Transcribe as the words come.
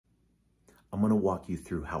I'm gonna walk you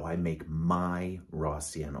through how I make my raw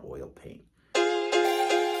sienna oil paint.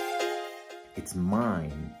 It's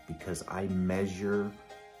mine because I measure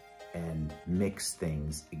and mix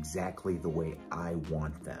things exactly the way I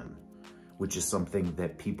want them, which is something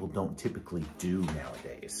that people don't typically do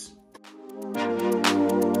nowadays.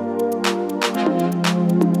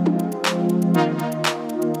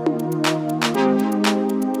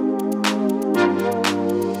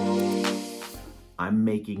 I'm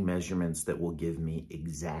making measurements that will give me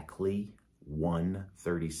exactly one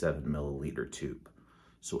 37 milliliter tube.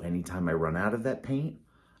 So anytime I run out of that paint,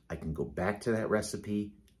 I can go back to that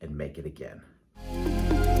recipe and make it again.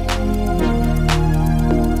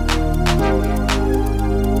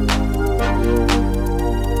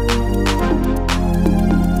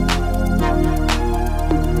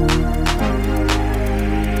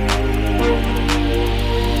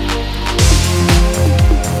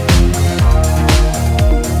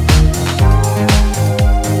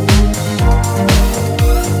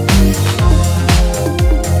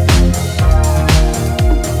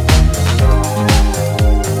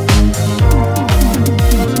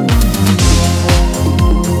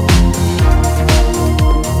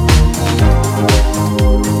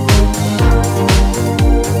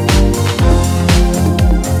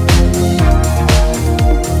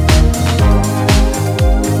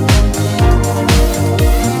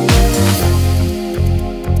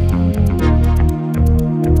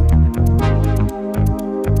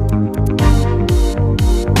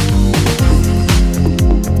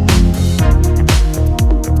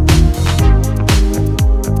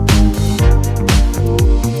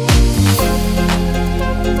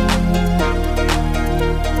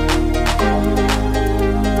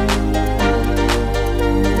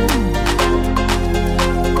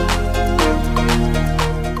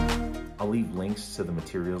 To the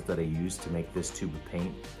materials that I use to make this tube of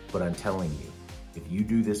paint, but I'm telling you, if you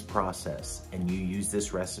do this process and you use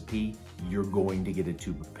this recipe, you're going to get a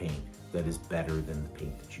tube of paint that is better than the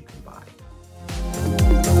paint that you can buy.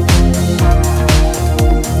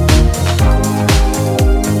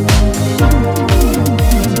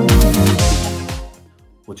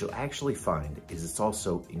 What you'll actually find is it's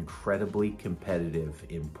also incredibly competitive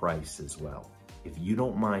in price as well. If you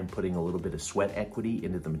don't mind putting a little bit of sweat equity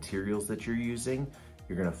into the materials that you're using,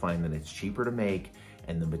 you're gonna find that it's cheaper to make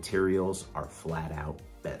and the materials are flat out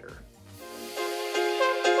better.